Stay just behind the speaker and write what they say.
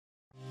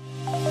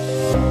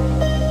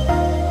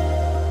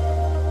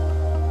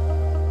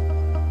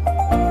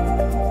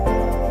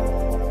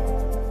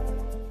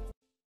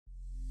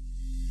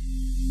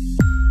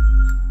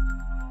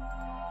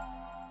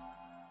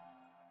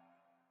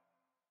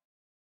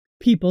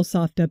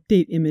PeopleSoft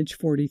Update Image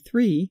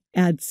 43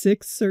 adds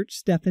 6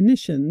 search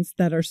definitions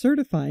that are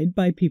certified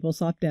by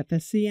PeopleSoft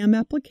FSCM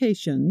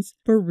applications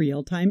for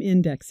real-time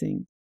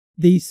indexing.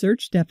 These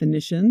search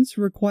definitions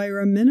require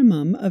a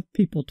minimum of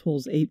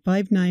PeopleTools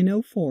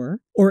 85904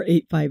 or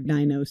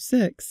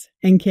 85906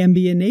 and can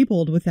be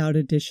enabled without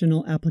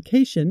additional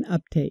application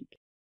uptake.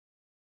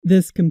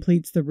 This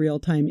completes the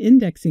real-time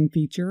indexing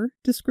feature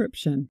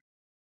description.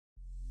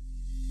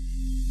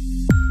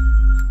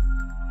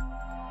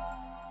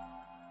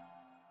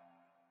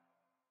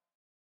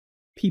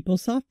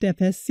 PeopleSoft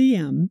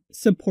FSCM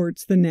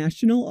supports the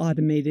National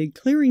Automated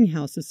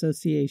Clearinghouse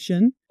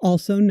Association,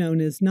 also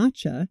known as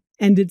NACHA,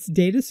 and its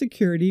data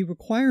security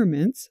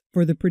requirements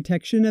for the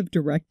protection of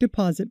direct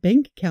deposit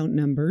bank account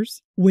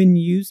numbers when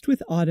used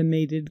with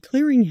automated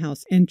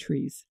clearinghouse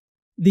entries.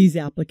 These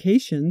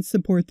applications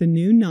support the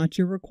new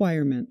NACHA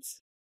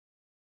requirements.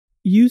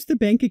 Use the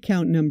bank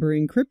account number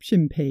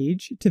encryption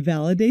page to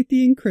validate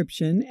the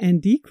encryption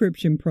and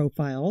decryption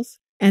profiles,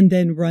 and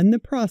then run the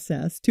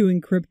process to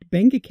encrypt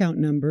bank account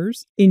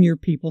numbers in your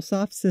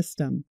PeopleSoft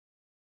system.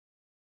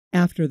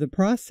 After the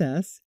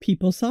process,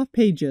 PeopleSoft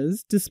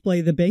pages display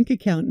the bank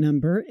account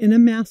number in a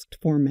masked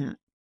format.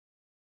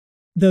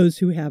 Those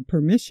who have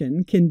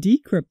permission can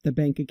decrypt the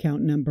bank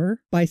account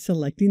number by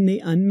selecting the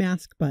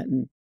Unmask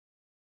button.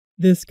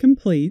 This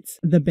completes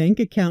the bank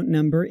account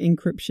number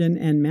encryption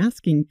and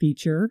masking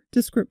feature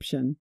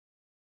description.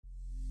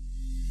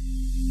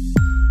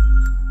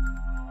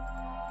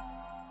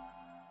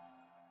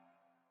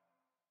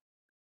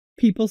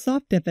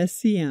 PeopleSoft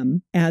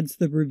FSCM adds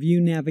the Review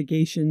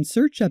Navigation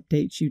Search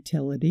Updates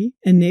utility,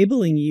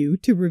 enabling you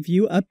to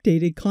review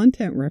updated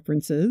content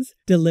references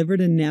delivered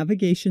in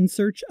navigation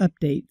search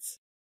updates.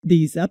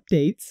 These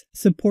updates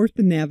support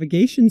the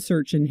navigation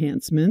search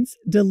enhancements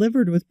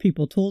delivered with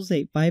PeopleTools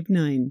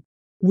 859.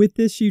 With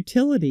this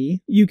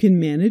utility, you can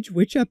manage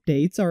which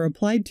updates are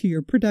applied to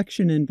your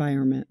production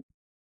environment.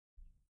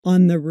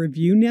 On the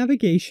Review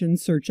Navigation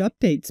Search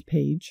Updates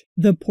page,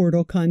 the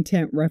Portal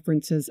Content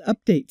References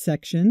Update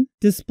section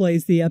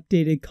displays the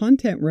updated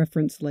content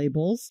reference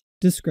labels,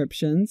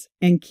 descriptions,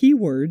 and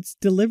keywords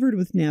delivered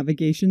with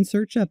navigation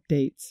search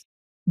updates.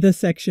 The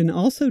section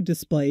also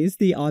displays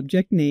the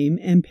object name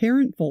and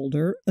parent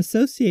folder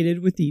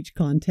associated with each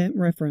content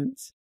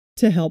reference.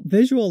 To help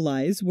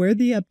visualize where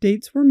the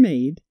updates were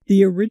made,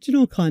 the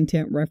original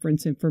content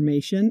reference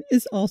information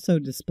is also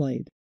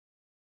displayed.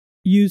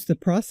 Use the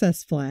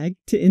process flag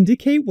to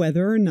indicate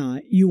whether or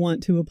not you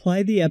want to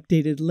apply the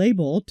updated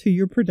label to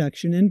your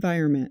production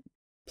environment.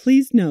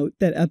 Please note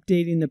that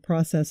updating the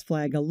process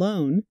flag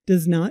alone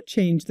does not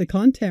change the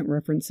content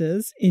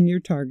references in your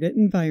target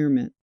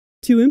environment.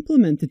 To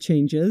implement the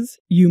changes,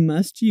 you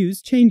must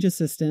use Change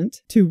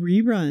Assistant to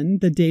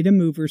rerun the data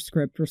mover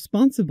script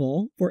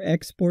responsible for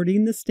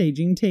exporting the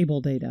staging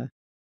table data.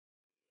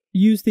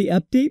 Use the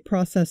Update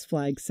Process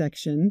Flag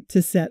section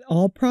to set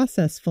all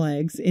process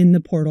flags in the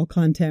Portal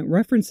Content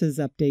References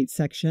Update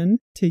section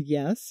to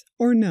Yes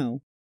or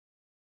No.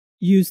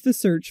 Use the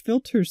Search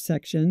Filters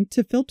section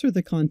to filter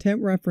the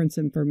content reference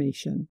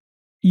information.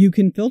 You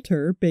can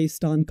filter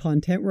based on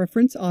content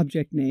reference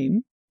object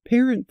name,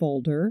 parent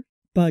folder,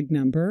 bug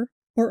number,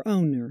 or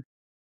owner.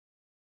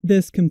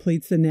 This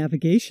completes the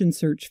navigation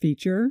search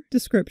feature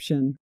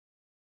description.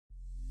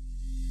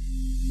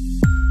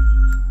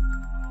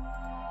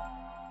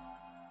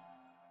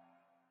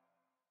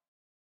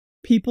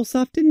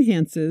 PeopleSoft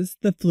enhances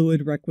the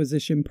fluid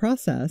requisition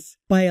process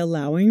by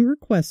allowing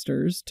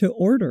requesters to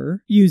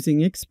order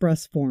using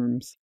express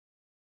forms.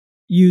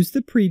 Use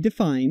the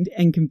predefined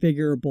and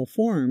configurable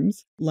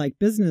forms, like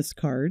business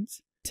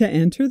cards, to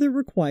enter the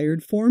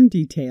required form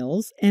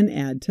details and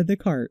add to the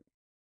cart.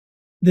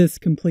 This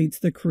completes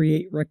the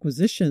Create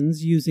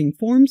Requisitions Using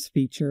Forms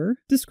feature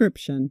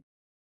description.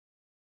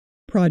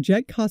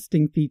 Project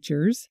costing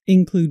features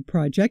include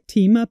project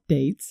team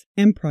updates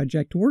and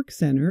project work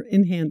center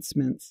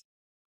enhancements.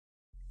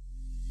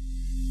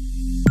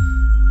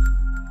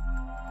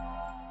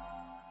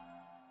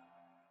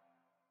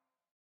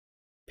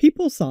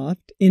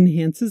 PeopleSoft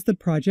enhances the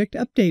Project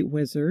Update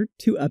Wizard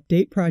to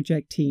update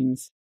project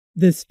teams.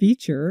 This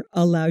feature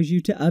allows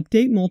you to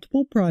update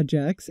multiple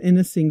projects in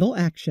a single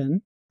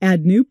action,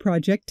 add new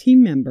project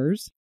team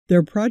members,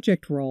 their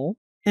project role,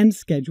 and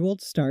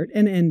scheduled start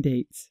and end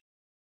dates.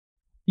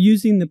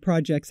 Using the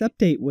Projects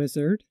Update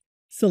Wizard,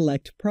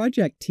 select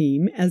Project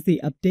Team as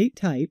the update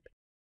type,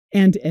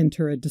 and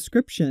enter a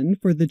description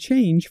for the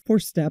change for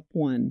Step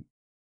 1.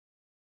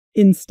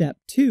 In Step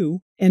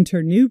 2,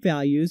 enter new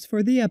values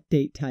for the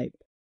update type.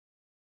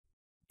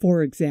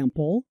 For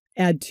example,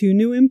 add 2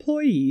 new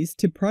employees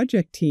to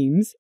project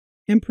teams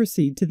and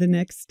proceed to the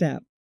next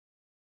step.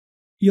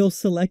 You'll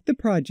select the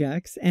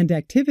projects and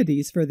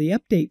activities for the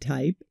update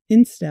type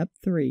in Step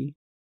 3.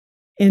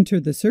 Enter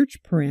the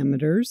search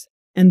parameters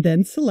and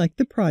then select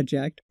the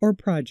project or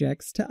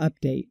projects to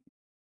update.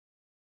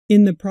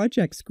 In the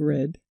Projects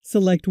grid,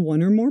 select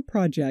 1 or more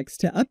projects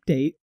to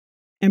update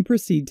and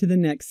proceed to the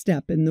next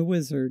step in the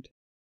wizard.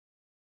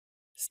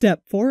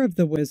 Step 4 of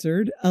the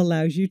wizard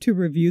allows you to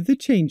review the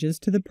changes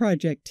to the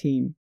project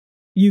team.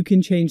 You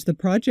can change the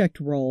project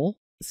role,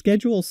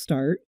 schedule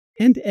start,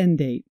 and end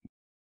date.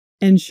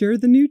 Ensure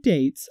the new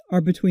dates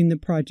are between the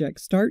project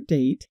start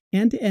date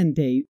and end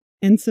date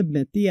and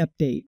submit the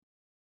update.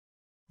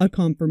 A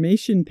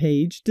confirmation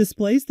page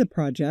displays the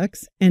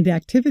projects and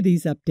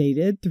activities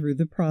updated through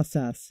the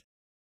process.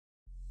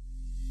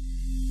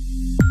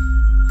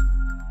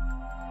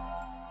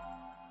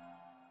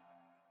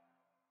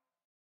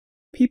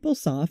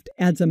 PeopleSoft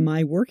adds a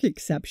My Work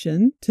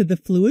exception to the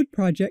Fluid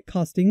Project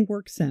Costing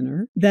Work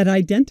Center that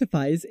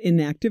identifies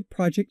inactive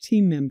project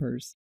team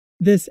members.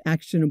 This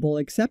actionable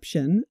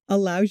exception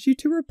allows you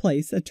to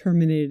replace a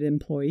terminated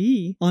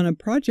employee on a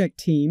project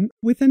team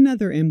with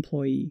another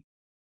employee.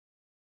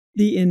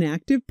 The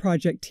Inactive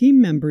Project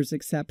Team Members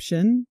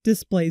exception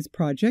displays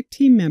project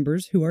team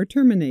members who are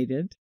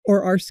terminated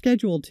or are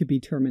scheduled to be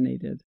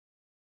terminated.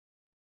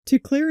 To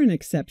clear an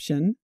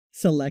exception,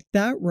 select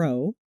that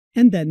row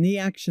and then the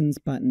Actions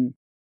button.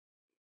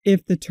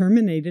 If the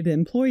terminated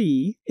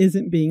employee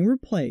isn't being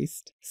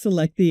replaced,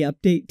 select the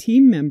Update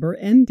Team Member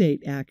End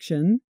Date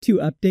action to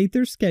update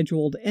their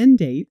scheduled end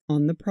date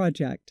on the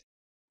project.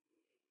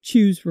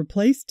 Choose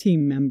Replace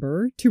Team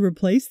Member to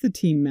replace the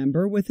team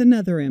member with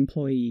another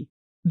employee.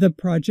 The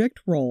project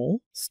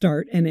role,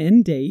 start and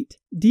end date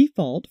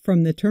default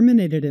from the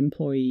terminated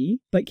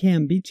employee but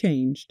can be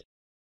changed.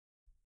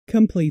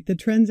 Complete the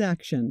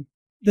transaction.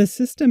 The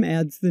system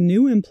adds the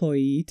new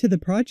employee to the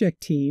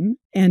project team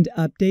and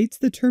updates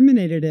the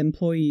terminated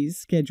employee's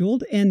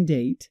scheduled end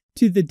date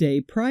to the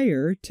day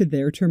prior to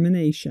their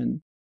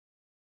termination.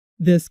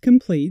 This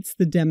completes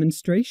the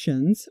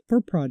demonstrations for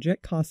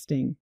project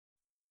costing.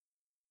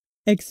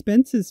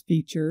 Expenses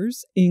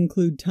features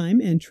include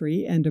time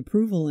entry and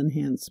approval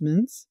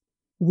enhancements,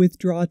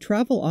 withdraw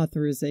travel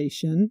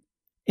authorization,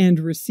 and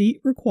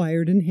receipt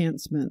required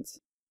enhancements.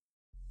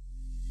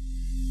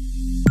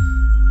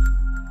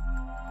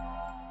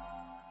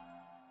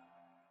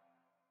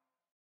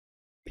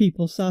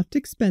 PeopleSoft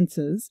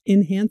Expenses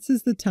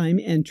enhances the time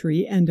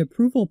entry and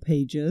approval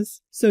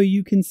pages so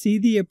you can see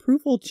the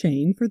approval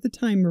chain for the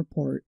time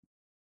report.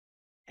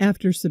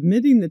 After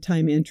submitting the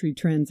time entry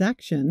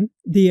transaction,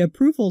 the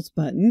Approvals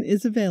button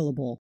is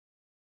available.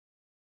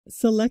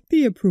 Select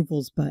the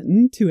Approvals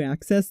button to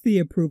access the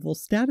Approval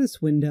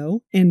Status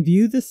window and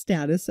view the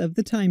status of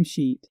the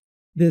timesheet.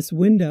 This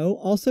window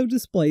also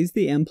displays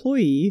the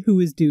employee who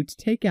is due to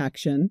take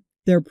action,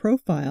 their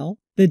profile,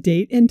 the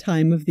date and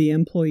time of the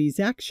employee's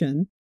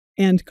action,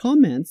 and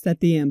comments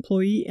that the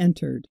employee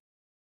entered.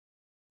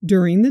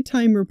 During the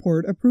time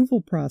report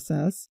approval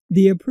process,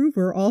 the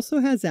approver also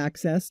has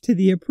access to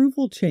the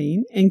approval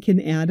chain and can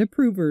add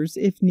approvers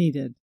if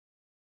needed.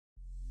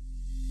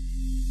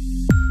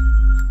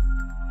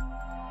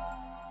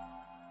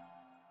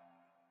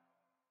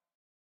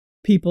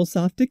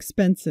 PeopleSoft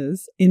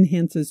Expenses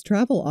enhances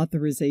travel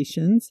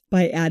authorizations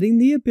by adding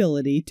the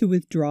ability to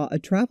withdraw a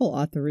travel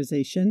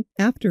authorization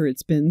after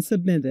it's been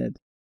submitted.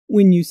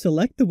 When you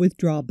select the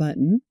Withdraw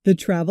button, the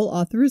travel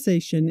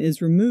authorization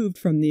is removed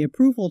from the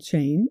approval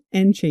chain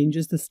and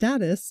changes the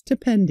status to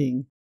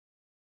pending.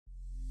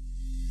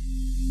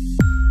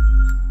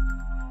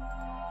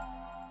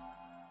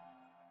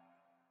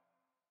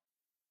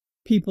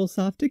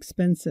 PeopleSoft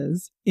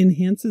Expenses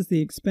enhances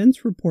the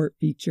expense report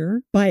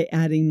feature by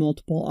adding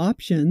multiple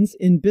options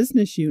in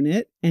business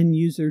unit and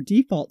user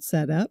default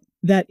setup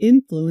that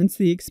influence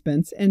the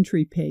expense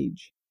entry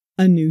page.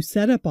 A new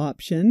setup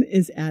option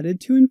is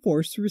added to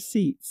enforce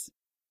receipts.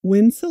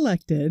 When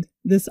selected,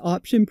 this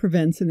option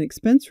prevents an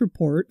expense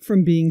report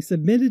from being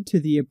submitted to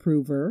the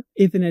approver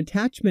if an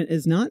attachment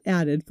is not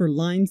added for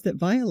lines that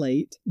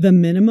violate the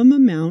minimum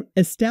amount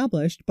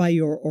established by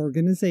your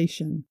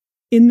organization.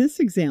 In this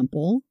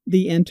example,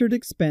 the entered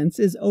expense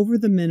is over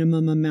the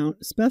minimum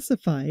amount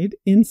specified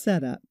in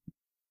Setup.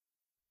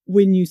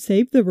 When you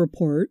save the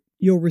report,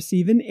 you'll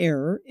receive an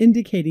error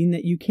indicating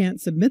that you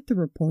can't submit the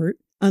report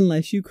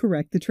unless you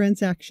correct the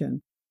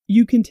transaction.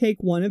 You can take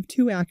one of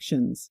two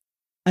actions: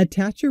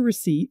 attach a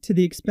receipt to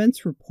the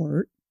expense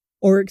report,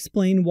 or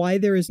explain why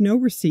there is no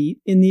receipt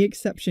in the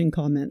exception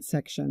comment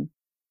section.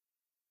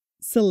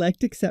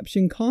 Select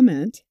Exception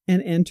Comment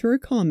and enter a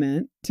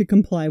comment to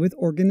comply with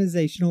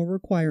organizational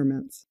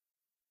requirements.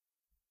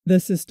 The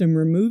system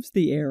removes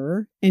the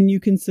error, and you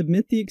can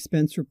submit the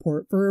expense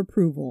report for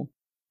approval.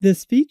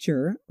 This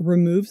feature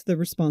removes the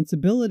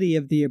responsibility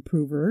of the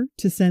approver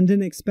to send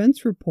an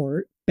expense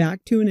report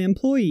back to an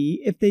employee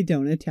if they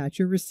don't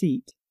attach a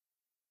receipt.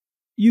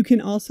 You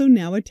can also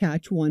now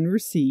attach one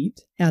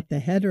receipt at the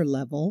header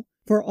level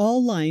for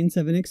all lines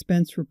of an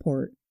expense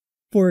report.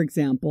 For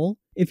example,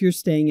 if you're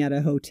staying at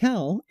a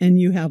hotel and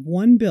you have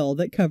one bill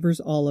that covers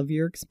all of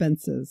your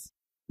expenses.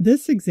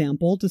 This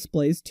example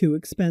displays two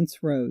expense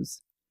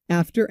rows.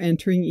 After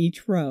entering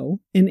each row,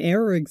 an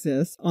error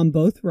exists on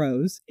both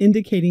rows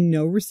indicating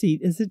no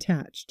receipt is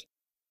attached.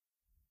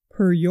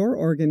 Per your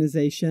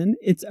organization,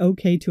 it's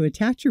okay to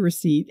attach a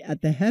receipt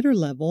at the header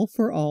level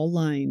for all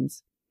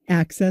lines.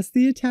 Access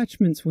the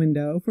Attachments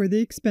window for the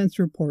expense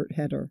report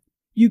header.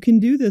 You can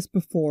do this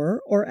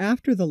before or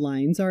after the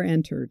lines are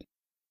entered.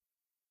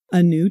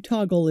 A new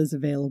toggle is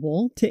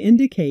available to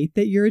indicate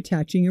that you're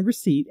attaching a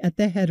receipt at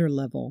the header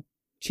level.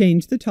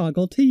 Change the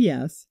toggle to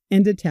Yes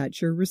and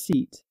attach your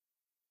receipt.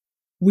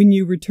 When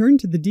you return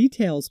to the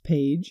Details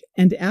page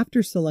and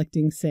after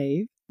selecting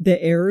Save,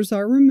 the errors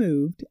are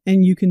removed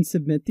and you can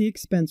submit the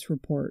expense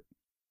report.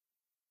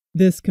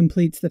 This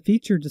completes the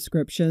feature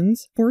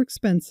descriptions for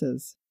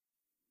expenses.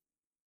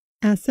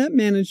 Asset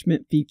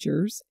management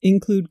features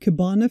include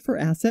Kibana for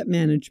asset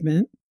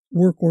management,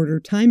 work order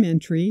time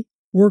entry,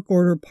 work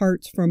order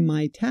parts from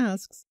My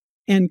Tasks,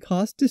 and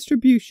cost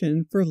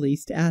distribution for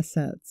leased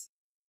assets.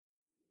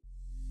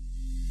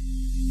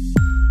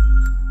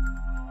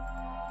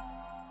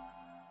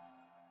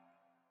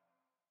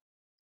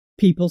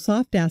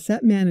 PeopleSoft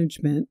Asset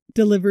Management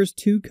delivers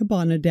 2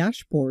 Kibana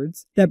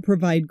dashboards that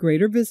provide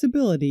greater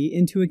visibility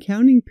into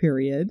accounting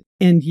period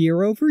and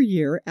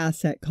year-over-year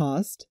asset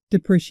cost,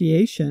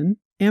 depreciation,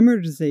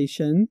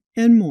 amortization,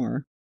 and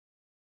more.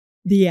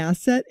 The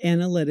Asset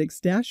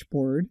Analytics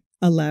dashboard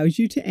allows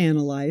you to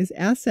analyze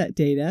asset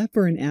data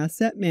for an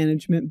asset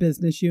management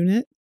business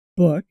unit,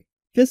 book,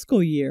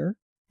 fiscal year,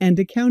 and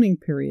accounting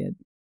period.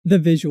 The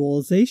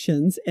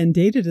visualizations and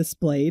data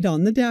displayed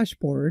on the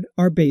dashboard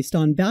are based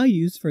on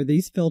values for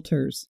these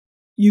filters.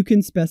 You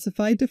can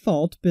specify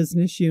default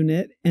business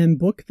unit and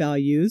book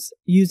values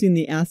using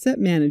the Asset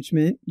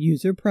Management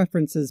User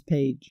Preferences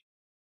page.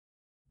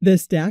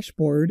 This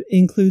dashboard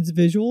includes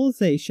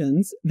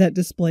visualizations that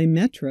display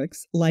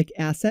metrics like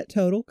asset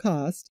total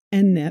cost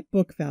and net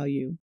book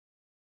value.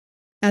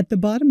 At the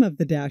bottom of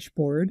the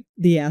dashboard,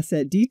 the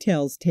Asset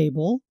Details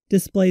table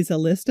displays a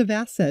list of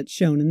assets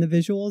shown in the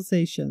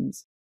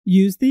visualizations.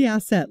 Use the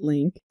Asset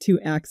link to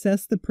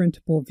access the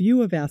printable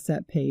View of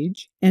Asset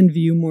page and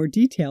view more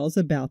details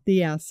about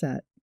the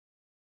asset.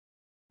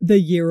 The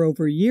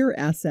Year-over-Year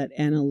Asset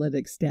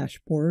Analytics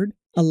dashboard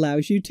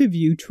allows you to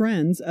view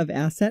trends of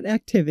asset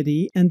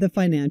activity and the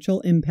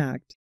financial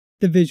impact.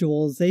 The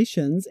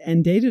visualizations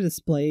and data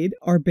displayed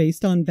are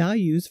based on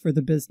values for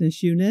the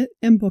business unit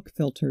and book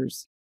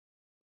filters.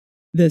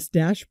 This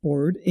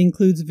dashboard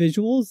includes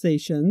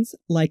visualizations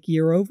like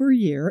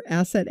year-over-year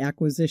asset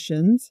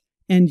acquisitions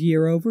and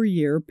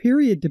year-over-year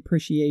period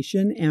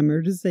depreciation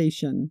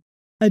amortization.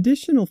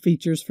 Additional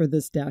features for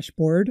this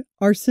dashboard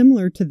are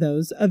similar to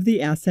those of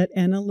the Asset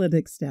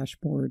Analytics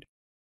dashboard.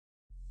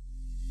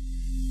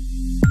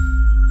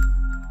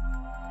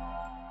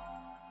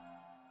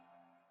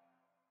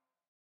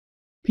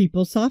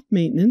 PeopleSoft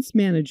Maintenance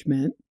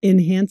Management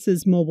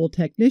enhances Mobile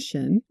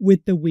Technician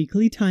with the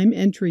Weekly Time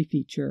Entry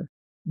feature.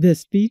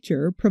 This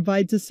feature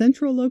provides a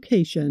central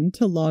location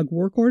to log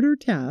work order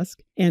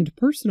task and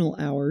personal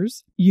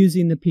hours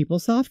using the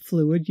PeopleSoft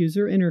Fluid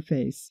user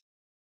interface.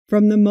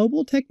 From the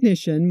Mobile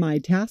Technician My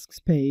Tasks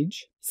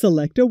page,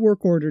 select a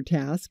work order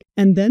task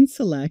and then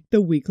select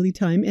the Weekly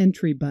Time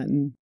Entry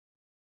button.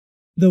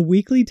 The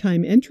Weekly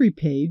Time Entry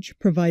page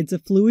provides a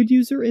fluid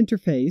user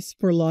interface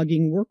for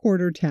logging work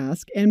order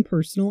task and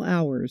personal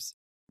hours.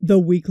 The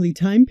Weekly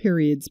Time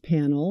Periods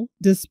panel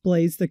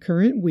displays the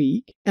current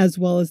week as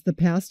well as the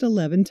past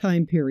 11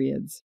 time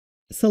periods.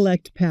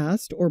 Select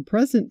past or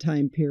present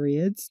time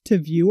periods to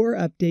view or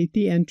update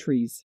the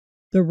entries.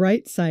 The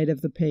right side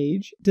of the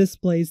page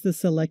displays the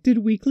selected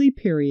weekly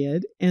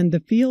period and the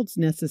fields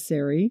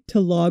necessary to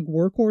log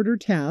work order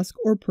task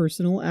or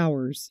personal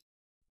hours.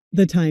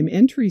 The Time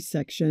Entries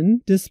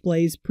section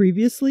displays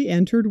previously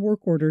entered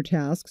work order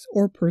tasks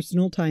or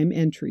personal time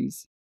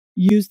entries.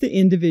 Use the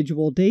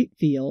individual date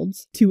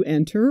fields to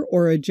enter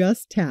or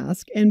adjust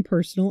task and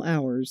personal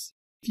hours.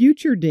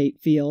 Future date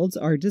fields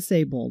are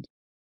disabled.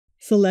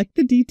 Select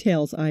the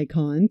Details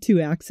icon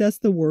to access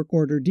the Work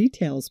Order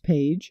Details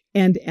page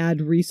and add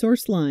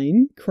resource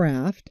line,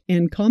 craft,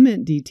 and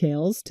comment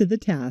details to the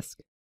task.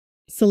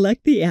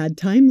 Select the Add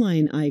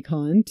Timeline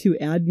icon to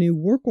add new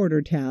work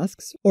order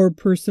tasks or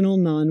personal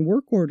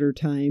non-work order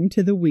time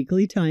to the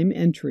weekly time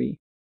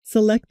entry.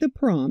 Select the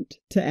prompt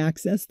to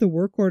access the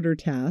work order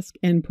task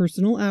and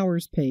personal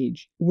hours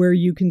page, where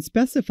you can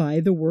specify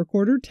the work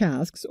order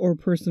tasks or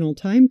personal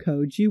time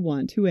codes you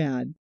want to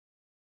add.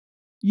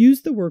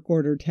 Use the work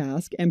order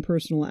task and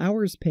personal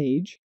hours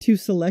page to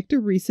select a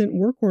recent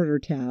work order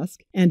task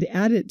and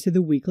add it to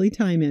the weekly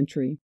time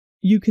entry.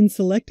 You can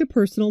select a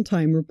personal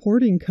time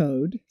reporting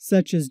code,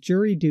 such as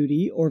jury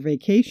duty or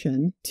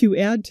vacation, to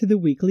add to the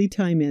weekly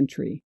time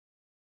entry.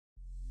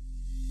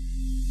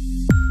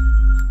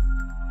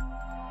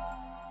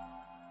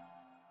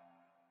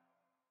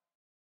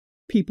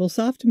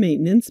 PeopleSoft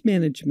Maintenance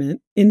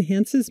Management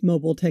enhances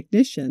Mobile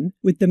Technician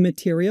with the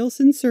Materials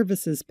and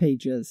Services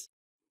pages.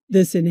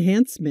 This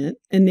enhancement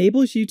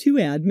enables you to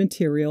add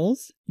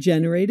materials,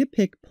 generate a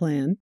pick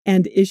plan,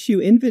 and issue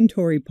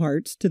inventory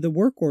parts to the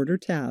work order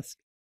task.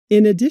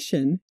 In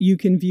addition, you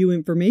can view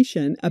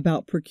information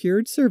about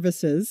procured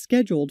services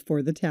scheduled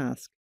for the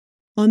task.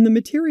 On the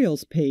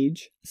Materials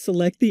page,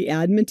 select the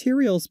Add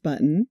Materials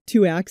button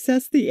to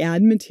access the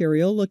Add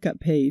Material lookup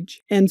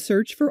page and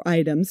search for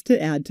items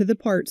to add to the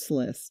parts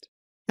list.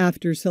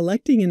 After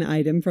selecting an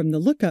item from the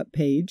lookup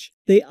page,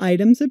 the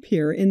items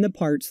appear in the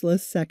Parts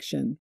List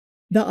section.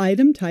 The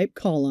item type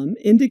column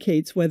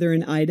indicates whether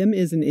an item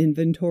is an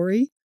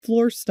inventory,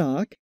 floor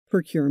stock,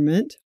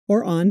 procurement,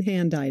 or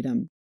on-hand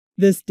item.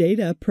 This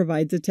data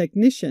provides a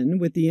technician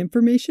with the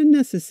information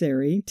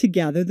necessary to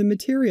gather the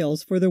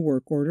materials for the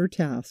work order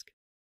task.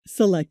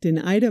 Select an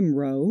item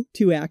row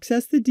to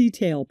access the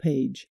detail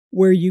page,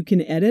 where you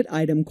can edit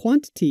item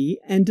quantity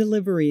and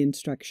delivery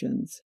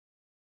instructions.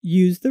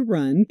 Use the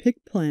Run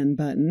Pick Plan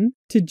button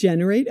to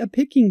generate a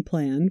picking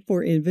plan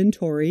for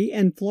inventory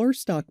and floor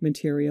stock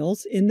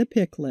materials in the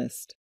pick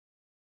list.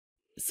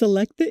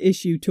 Select the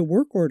Issue to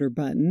Work Order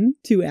button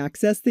to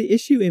access the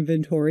Issue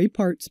Inventory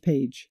Parts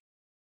page.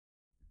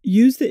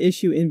 Use the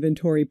Issue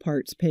Inventory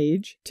Parts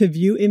page to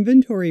view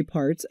inventory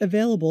parts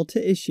available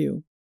to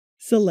issue.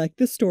 Select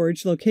the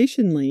Storage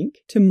Location link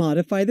to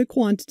modify the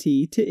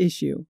quantity to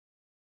issue.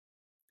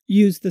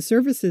 Use the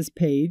Services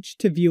page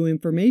to view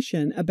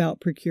information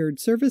about procured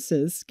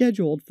services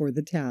scheduled for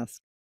the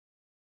task.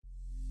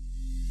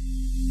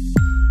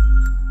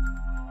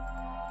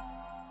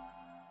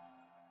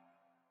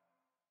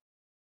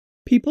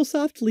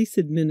 PeopleSoft Lease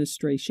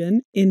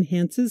Administration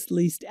enhances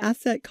leased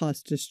asset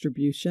cost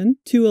distribution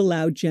to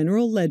allow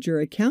general ledger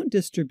account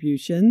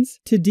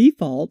distributions to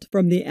default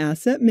from the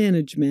Asset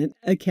Management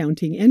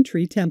Accounting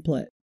Entry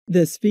template.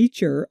 This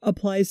feature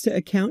applies to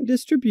account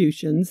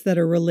distributions that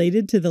are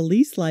related to the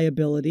lease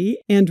liability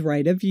and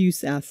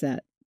right-of-use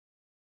asset.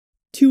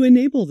 To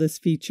enable this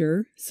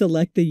feature,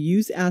 select the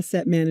Use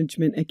Asset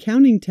Management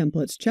Accounting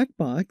Templates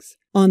checkbox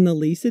on the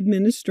Lease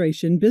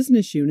Administration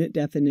Business Unit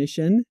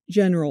Definition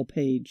General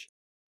page.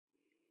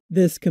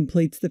 This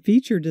completes the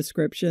feature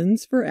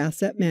descriptions for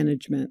asset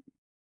management.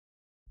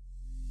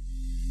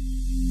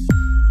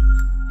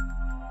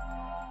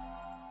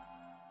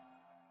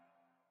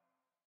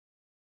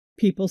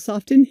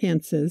 PeopleSoft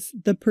enhances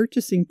the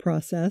purchasing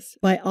process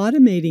by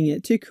automating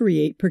it to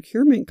create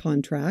procurement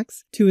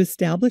contracts to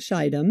establish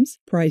items,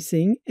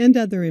 pricing, and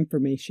other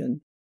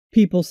information.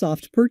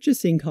 PeopleSoft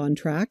purchasing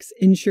contracts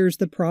ensures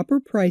the proper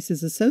price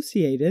is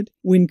associated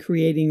when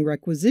creating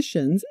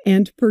requisitions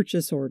and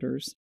purchase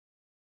orders.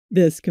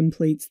 This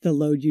completes the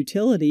Load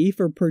Utility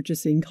for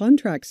Purchasing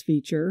Contracts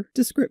feature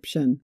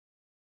description.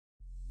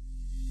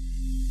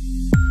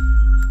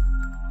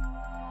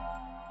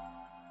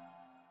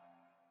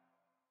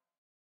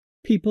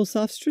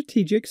 PeopleSoft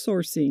Strategic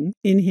Sourcing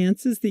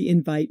enhances the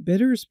Invite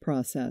Bidders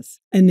process,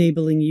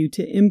 enabling you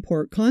to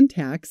import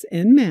contacts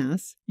en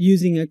masse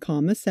using a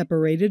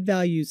comma-separated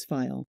values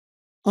file.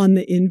 On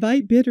the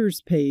Invite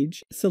Bidders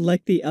page,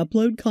 select the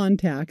Upload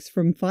Contacts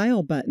from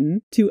File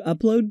button to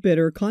upload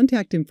bidder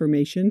contact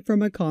information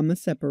from a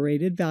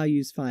comma-separated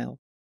values file.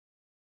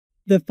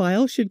 The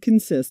file should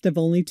consist of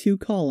only 2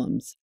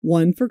 columns,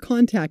 one for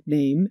contact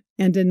name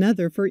and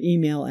another for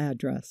email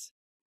address.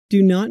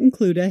 Do not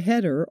include a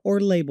header or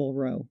label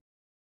row.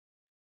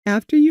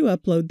 After you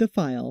upload the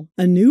file,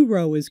 a new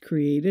row is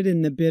created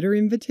in the bidder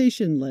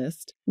invitation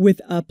list with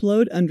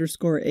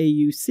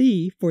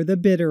upload_AUC for the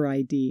bidder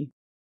ID.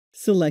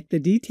 Select the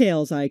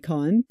Details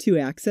icon to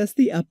access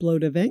the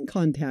Upload Event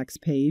Contacts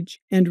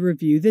page and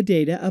review the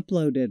data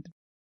uploaded.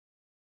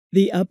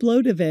 The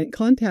Upload Event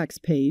Contacts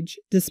page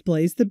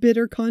displays the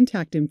bidder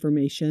contact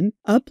information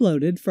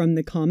uploaded from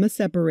the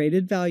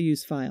comma-separated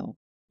values file.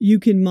 You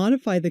can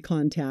modify the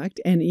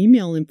contact and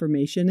email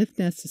information if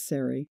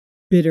necessary.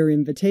 Bidder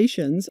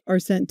invitations are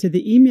sent to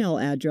the email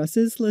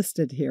addresses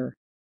listed here.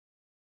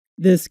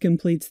 This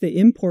completes the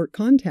Import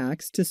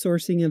Contacts to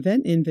Sourcing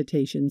Event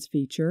Invitations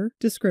feature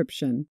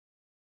description.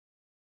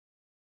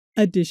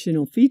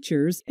 Additional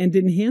features and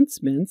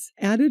enhancements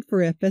added for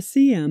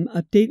FSCM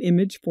Update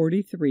Image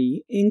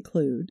 43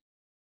 include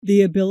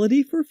the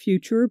ability for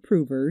future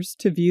approvers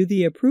to view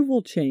the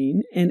approval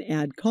chain and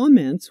add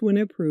comments when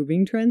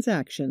approving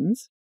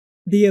transactions,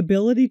 the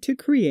ability to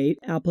create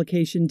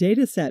application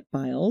dataset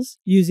files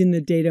using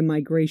the Data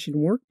Migration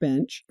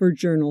Workbench for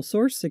journal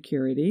source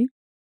security,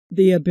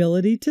 the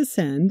ability to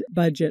send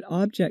Budget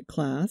Object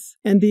class,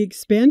 and the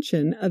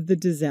expansion of the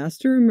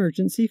Disaster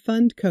Emergency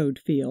Fund Code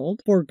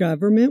field for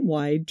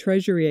government-wide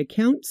Treasury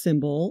account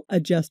symbol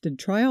adjusted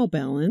trial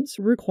balance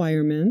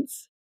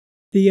requirements,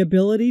 the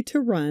ability to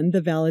run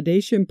the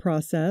validation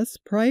process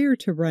prior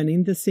to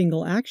running the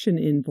single action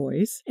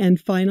invoice and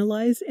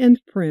finalize and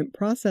print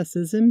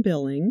processes in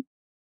billing,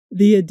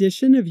 the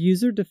addition of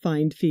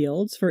user-defined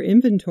fields for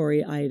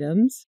inventory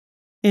items,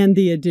 and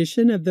the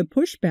addition of the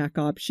pushback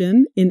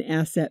option in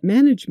asset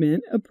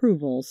management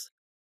approvals.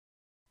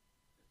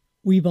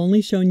 We've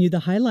only shown you the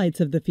highlights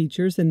of the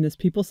features in this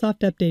PeopleSoft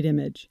Update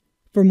Image.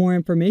 For more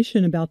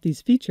information about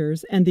these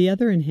features and the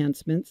other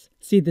enhancements,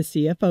 see the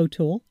CFO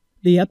tool,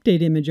 the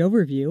Update Image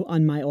overview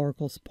on My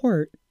Oracle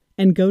Support,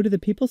 and go to the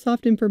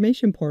PeopleSoft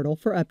Information Portal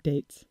for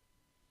updates.